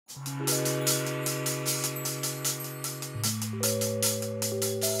We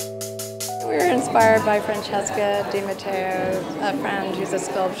were inspired by Francesca Di Matteo, a friend who's a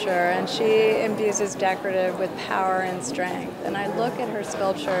sculptor, and she imbues decorative with power and strength. And I look at her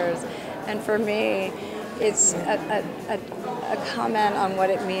sculptures, and for me, it's a comment on what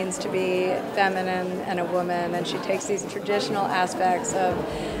it means to be feminine and a woman. And she takes these traditional aspects of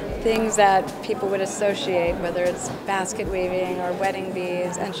things that people would associate, whether it's basket weaving or wedding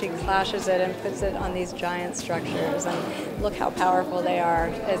beads, and she clashes it and puts it on these giant structures. And look how powerful they are.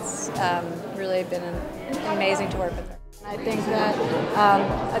 It's really been amazing to work with her. I think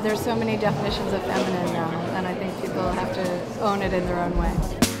that there's so many definitions of feminine now, and I think people have to own it in their own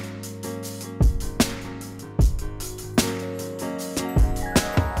way.